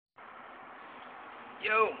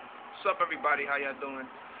Yo, what's up everybody? How y'all doing?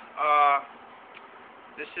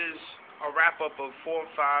 This is a wrap up of 4 and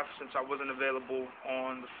 5 since I wasn't available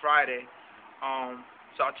on the Friday.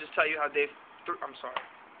 So I'll just tell you how I'm sorry.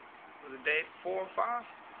 Was it day 4 or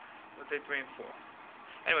 5? Or day 3 and 4?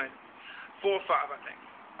 Anyway, 4 or 5 I think.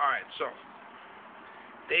 Alright, so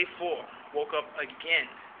day 4, woke up again.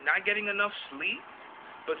 Not getting enough sleep,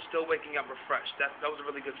 but still waking up refreshed. That was a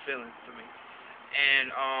really good feeling for me. And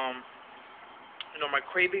my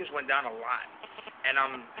cravings went down a lot, and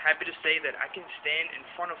I'm happy to say that I can stand in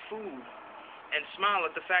front of food and smile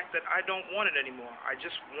at the fact that I don't want it anymore. I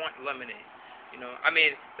just want lemonade. I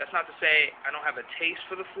mean, that's not to say I don't have a taste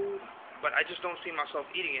for the food, but I just don't see myself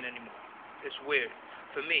eating it anymore. It's weird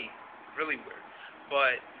for me, really weird.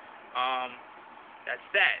 But that's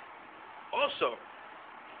that. Also,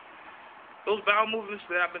 those bowel movements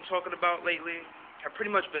that I've been talking about lately have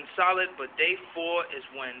pretty much been solid, but day 4 is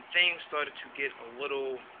when things started to get a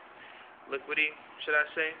little liquidy, should I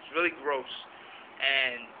say. It's really gross,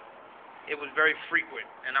 and it was very frequent,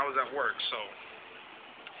 and I was at work, so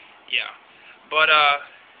yeah. But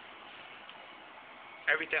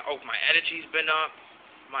my energy's been up,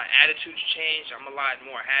 my attitude's changed, I'm a lot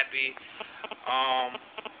more happy.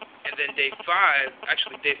 And then day 4, I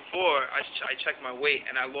checked my weight,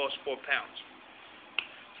 and I lost 4 pounds,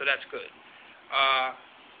 so that's good.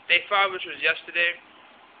 Day 5, which was yesterday,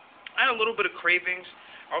 I had a little bit of cravings.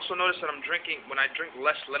 I also noticed that when I drink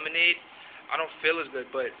less lemonade, I don't feel as good,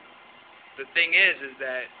 but the thing is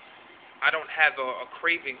that I don't have a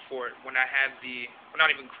craving for it when I have not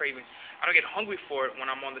even craving, I don't get hungry for it when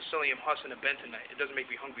I'm on the psyllium husk and a bentonite. It doesn't make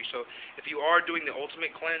me hungry. So if you are doing the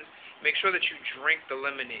ultimate cleanse, make sure that you drink the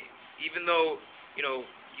lemonade. Even though, you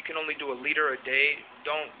can only do a liter a day,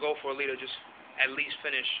 don't go for a liter, just at least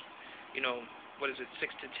finish, 6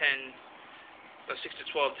 to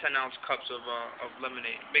 12 10-ounce cups of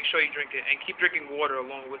lemonade. Make sure you drink it, and keep drinking water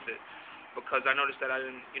along with it, because I noticed that I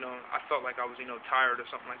didn't, I felt like I was, tired or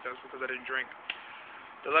something like that. It's because I didn't drink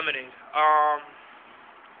the lemonade.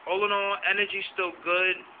 All in all, energy's still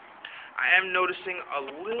good. I am noticing a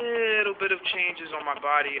little bit of changes on my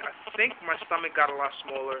body. I think my stomach got a lot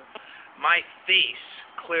smaller. My face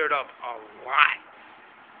cleared up a lot.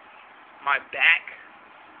 My back,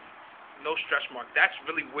 no stretch mark. That's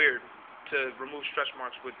really weird to remove stretch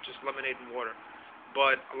marks with just lemonade and water.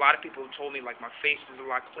 But a lot of people have told me, like, my face is a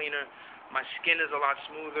lot cleaner. My skin is a lot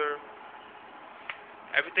smoother.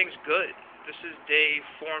 Everything's good. This is day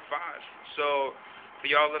 4 and 5. So for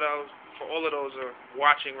all of those are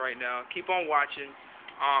watching right now, keep on watching.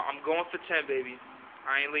 I'm going for 10, baby.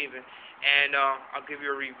 I ain't leaving. And I'll give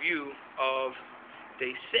you a review of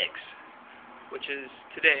day 6, which is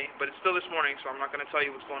today, but it's still this morning, so I'm not going to tell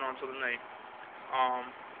you what's going on until the night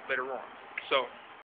later on. So